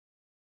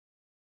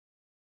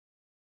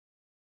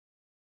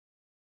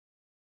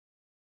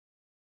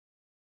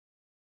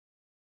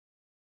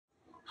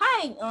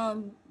Hi,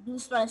 Blue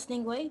Spot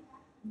Stingray.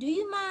 Do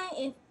you mind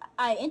if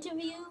I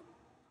interview you?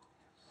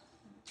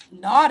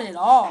 Not at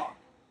all.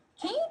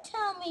 Can you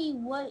tell me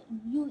what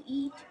you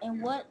eat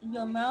and what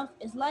your mouth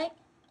is like?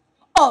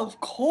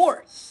 Of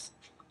course.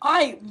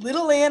 I eat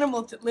little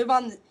animals that live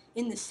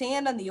in the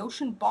sand on the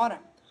ocean bottom.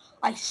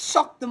 I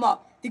suck them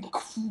up, then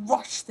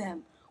crush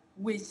them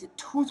with the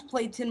tooth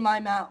plates in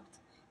my mouth.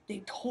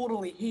 They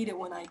totally hate it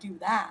when I do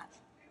that.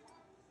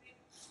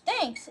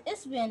 Thanks.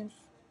 It's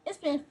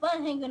been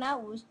fun hanging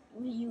out with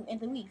you in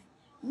the reef.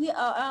 We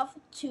are off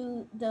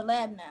to the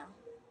lab now.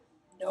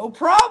 No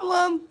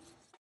problem.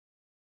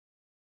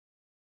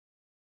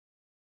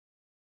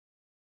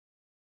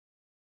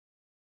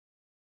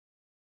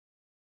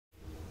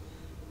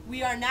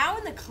 We are now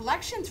in the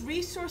Collections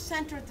Resource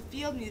Center at the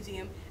Field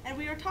Museum, and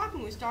we are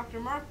talking with Dr.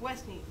 Mark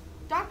Westney.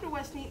 Dr.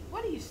 Westney,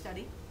 what do you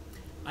study?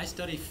 I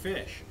study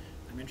fish.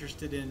 I'm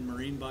interested in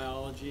marine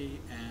biology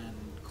and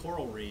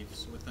coral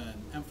reefs with an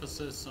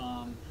emphasis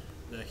on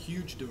the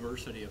huge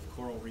diversity of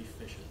coral reef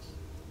fishes.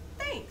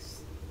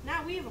 Thanks.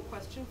 Now we have a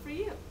question for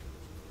you.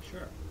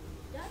 Sure.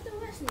 Dr.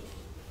 Wesley,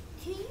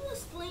 can you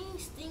explain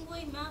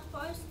stingray mouth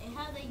parts and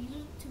how they use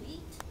it to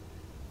eat?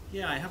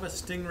 Yeah, I have a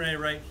stingray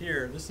right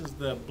here. This is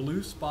the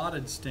blue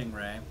spotted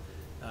stingray.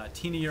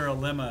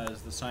 Teniurolima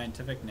is the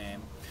scientific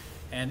name.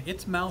 And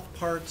its mouth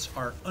parts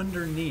are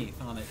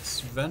underneath on its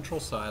ventral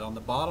side, on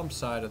the bottom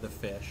side of the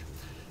fish.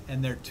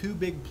 And they're two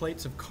big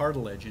plates of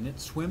cartilage, and it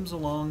swims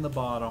along the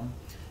bottom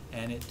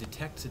and it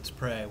detects its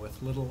prey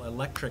with little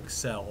electric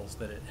cells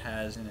that it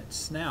has in its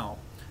snout,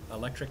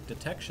 electric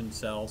detection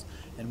cells,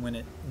 and when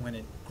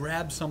it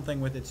grabs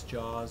something with its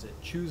jaws, it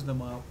chews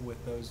them up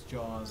with those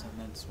jaws and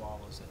then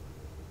swallows it.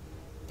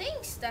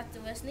 Thanks, Dr.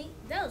 Wesley.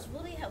 That was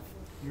really helpful.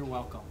 You're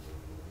welcome.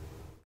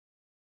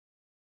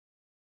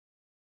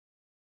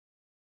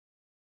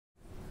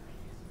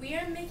 We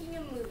are making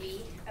a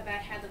movie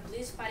about how the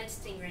blue-spotted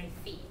stingray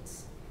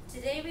feeds.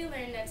 Today we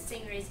learned that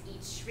stingrays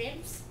eat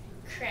shrimps,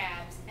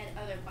 crabs, and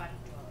other bottom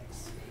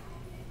dwellers.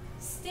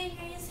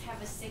 Stingrays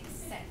have a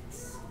sixth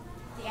sense,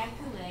 the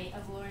ampullae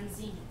of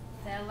Lorenzini,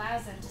 that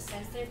allows them to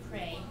sense their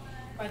prey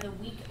by the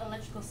weak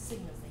electrical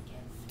signals they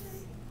give.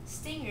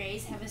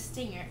 Stingrays have a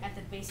stinger at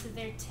the base of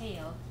their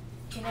tail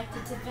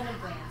connected to venom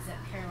glands that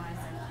paralyze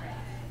their